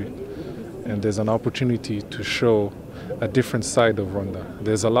country, and there's an opportunity to show a different side of Rwanda.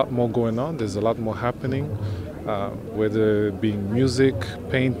 There's a lot more going on, there's a lot more happening, whether it being music,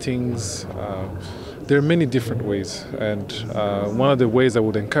 paintings, there are many different ways. And one of the ways I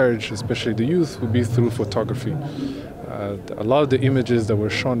would encourage, especially the youth, would be through photography. A lot of the images that were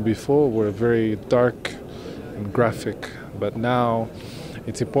shown before were very dark and graphic, but now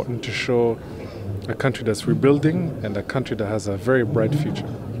it's important to show a country that's rebuilding and a country that has a very bright future.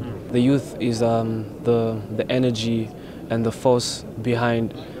 The youth is the energy and the force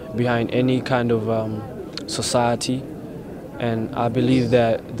behind any kind of society, and I believe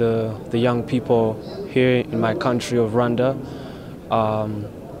that the young people here in my country of Rwanda are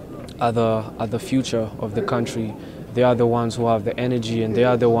the future of the country. They are the ones who have the energy, and they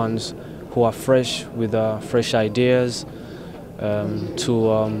are the ones who are fresh with fresh ideas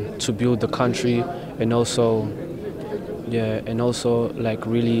to build the country, and also like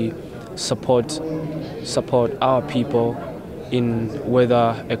really support our people in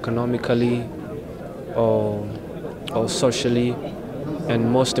whether economically or socially, and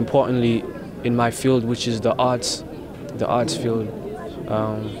most importantly in my field, which is the arts field.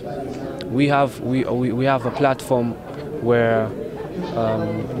 We have a platform where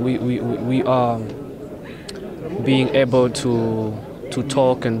we are being able to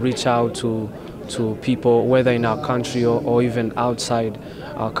talk and reach out to people, whether in our country or even outside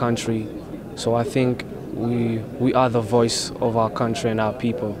our country. So I think we are the voice of our country and our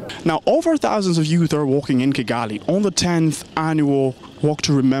people. Now, over thousands of youth are walking in Kigali on the 10th annual Walk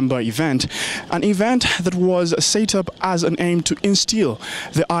to Remember event, an event that was set up as an aim to instill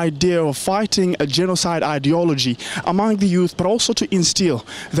the idea of fighting a genocide ideology among the youth, but also to instill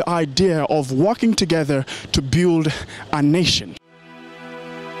the idea of working together to build a nation.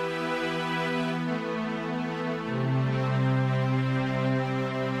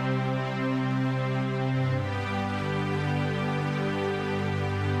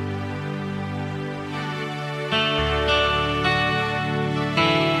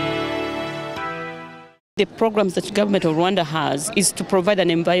 The programs that the government of Rwanda has is to provide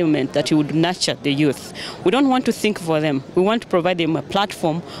an environment that would nurture the youth. We don't want to think for them. We want to provide them a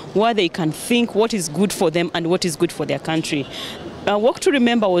platform where they can think what is good for them and what is good for their country. Walk to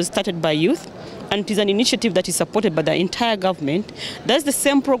Remember was started by youth, and it is an initiative that is supported by the entire government. That's the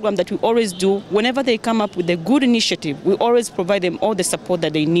same program that we always do. Whenever they come up with a good initiative, we always provide them all the support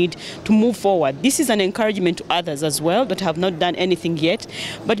that they need to move forward. This is an encouragement to others as well that have not done anything yet.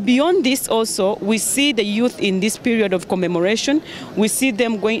 But beyond this also, we see the youth in this period of commemoration. We see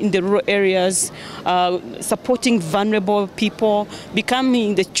them going in the rural areas, supporting vulnerable people,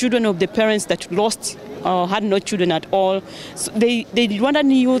 becoming the children of the parents that lost had no children at all. So the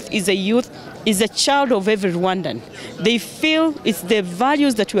Rwandan youth is a child of every Rwandan. They feel it's the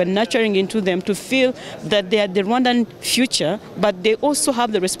values that we are nurturing into them to feel that they are the Rwandan future, but they also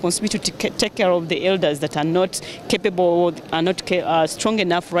have the responsibility to take care of the elders that are not capable, are not strong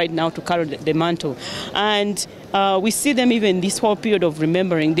enough right now to carry the mantle. And we see them even this whole period of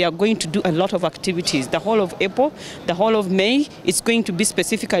remembering. They are going to do a lot of activities. The whole of April, the whole of May, is going to be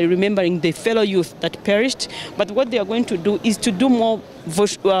specifically remembering the fellow youth that perished. But what they are going to do is to do more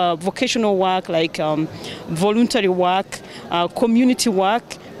vocational work, like voluntary work, community work,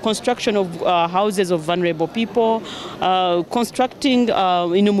 construction of houses of vulnerable people, constructing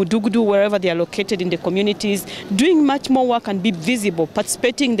mudugudu wherever they are located in the communities, doing much more work and be visible,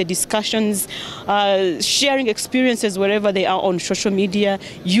 participating in the discussions, sharing experiences wherever they are on social media,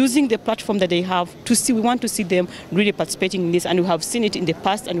 using the platform that they have to see. We want to see them really participating in this, and we have seen it in the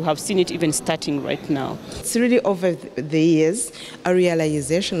past, and we have seen it even starting right now. It's really over the years a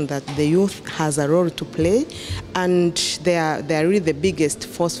realization that the youth has a role to play, and they are really the biggest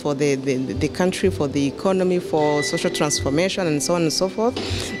force for the country, for the economy, for social transformation, and so on and so forth.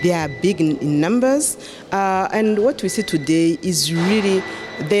 They are big in numbers, and what we see today is really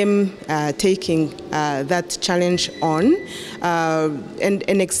them taking that challenge on. And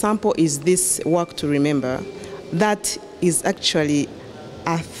an example is this Walk to Remember. That is actually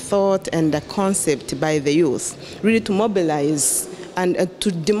a thought and a concept by the youth, really to mobilize and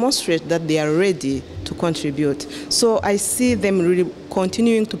to demonstrate that they are ready to contribute. So I see them really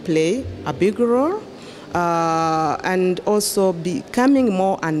continuing to play a big role, and also becoming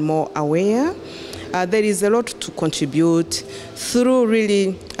more and more aware. There is a lot to contribute through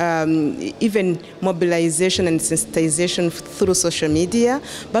really even mobilization and sensitization through social media,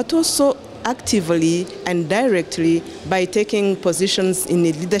 but also actively and directly by taking positions in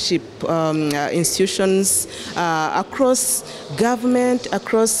the leadership institutions across government,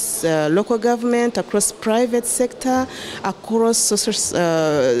 across local government, across private sector, across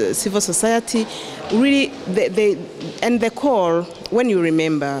civil society. Really, the call, when you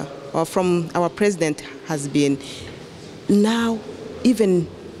remember, from our president has been now even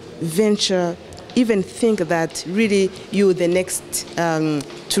venture, even think that really you the next to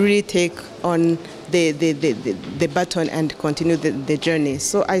really take on the baton and continue the journey.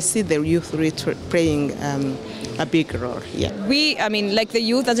 So I see the youth really playing a big role. Yeah. I mean, like the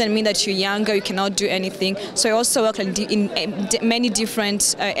youth doesn't mean that you're younger, you cannot do anything. So I also work in many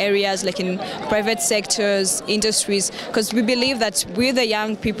different areas, like in private sectors, industries, because we believe that we're the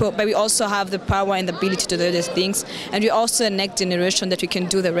young people, but we also have the power and the ability to do these things. And we're also the next generation that we can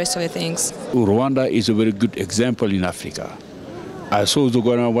do the rest of the things. Rwanda is a very good example in Africa. I saw the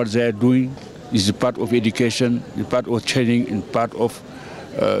government, what they are doing is a part of education, a part of training, and part of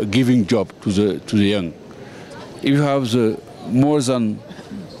giving job to the young. If you have more than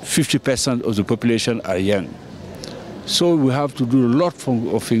 50% of the population are young, so we have to do a lot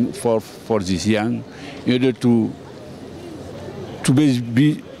for these young in order to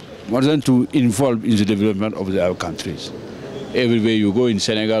be more than to involve in the development of our countries. Everywhere you go in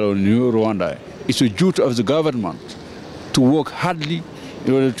Senegal or New Rwanda, it's a duty of the government to work hardly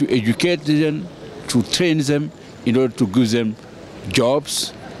in order to educate them, to train them, in order to give them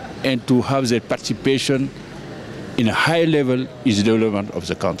jobs and to have their participation in a high level in the development of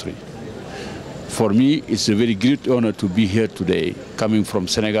the country. For me, it's a very great honor to be here today, coming from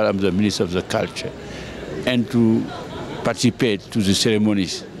Senegal. I'm the Minister of the Culture. and to participate to the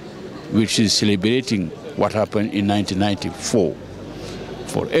ceremonies, which is celebrating what happened in 1994.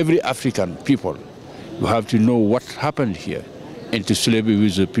 For every African people, you have to know what happened here and to celebrate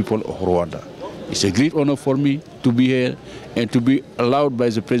with the people of Rwanda. It's a great honor for me to be here and to be allowed by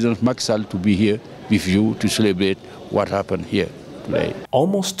the President Macky Sall to be here with you to celebrate what happened here today.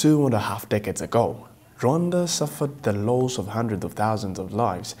 Almost 2.5 decades ago, Rwanda suffered the loss of hundreds of thousands of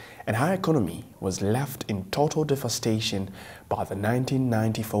lives, and her economy was left in total devastation by the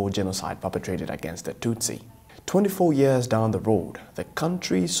 1994 genocide perpetrated against the Tutsi. 24 years down the road, the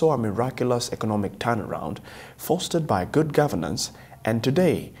country saw a miraculous economic turnaround fostered by good governance, and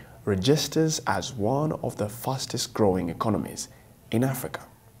today registers as one of the fastest growing economies in Africa.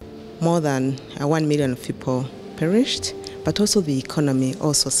 More than 1 million people perished, but also the economy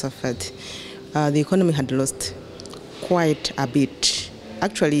also suffered. The economy had lost quite a bit.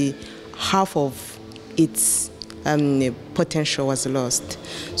 Actually, half of its potential was lost.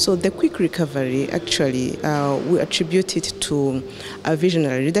 So the quick recovery, actually, we attribute it to a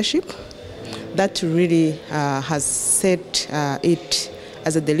visionary leadership that really has set it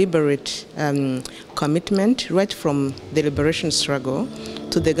as a deliberate commitment right from the liberation struggle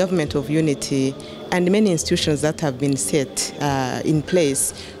to the government of unity and many institutions that have been set in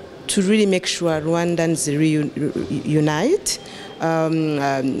place to really make sure Rwandans reunite,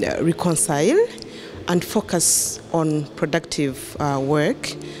 reconcile, and focus on productive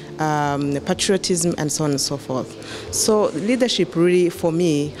work, patriotism, and so on and so forth. So leadership really, for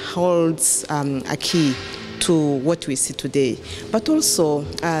me, holds a key to what we see today. But also,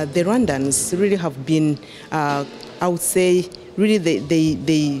 the Rwandans really have been, I would say, really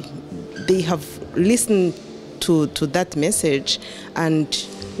they have listened to that message and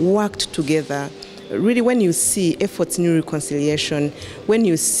worked together. Really, when you see efforts in reconciliation, when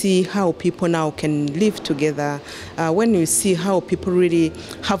you see how people now can live together, when you see how people really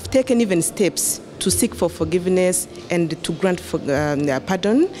have taken even steps to seek for forgiveness and to grant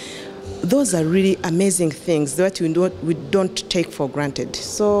pardon, those are really amazing things that we don't take for granted.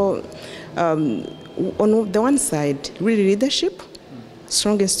 So on the one side, really leadership,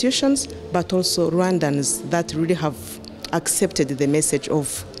 strong institutions, but also Rwandans that really have accepted the message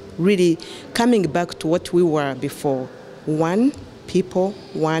of really coming back to what we were before. One people,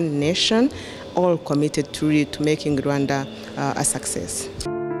 one nation, all committed to really to making Rwanda a success.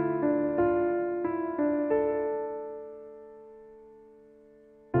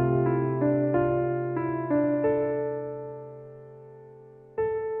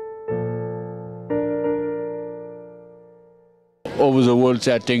 Over the world,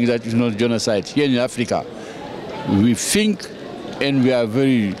 they are saying that it's not genocide. Here in Africa, we think and we are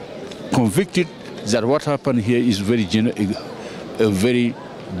very convicted that what happened here is a very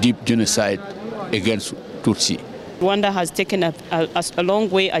deep genocide against Tutsi. Rwanda has taken a long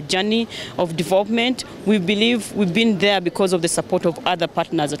way, a journey of development. We believe we've been there because of the support of other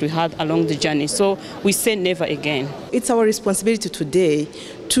partners that we had along the journey. So we say never again. It's our responsibility today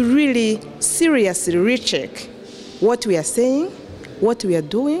to really seriously recheck what we are saying, what we are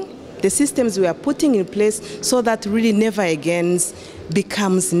doing, the systems we are putting in place so that really never again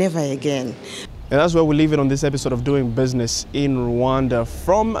becomes never again. And that's where we leave it on this episode of Doing Business in Rwanda,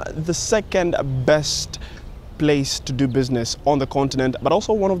 from the second best place to do business on the continent, but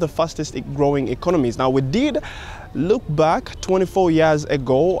also one of the fastest growing economies. Now, we did look back 24 years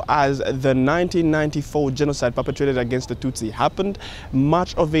ago as the 1994 genocide perpetrated against the Tutsi happened,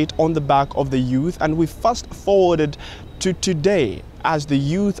 much of it on the back of the youth, and we fast forwarded to today as the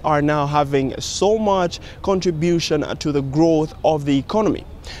youth are now having so much contribution to the growth of the economy.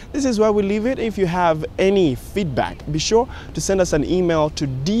 This is where we leave it. If you have any feedback, be sure to send us an email to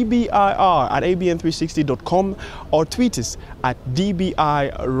dbir@abn360.com or tweet us at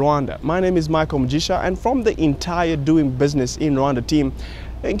dbirwanda. My name is Michael Mjisha, and from the entire Doing Business in Rwanda team,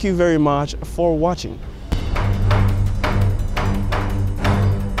 thank you very much for watching.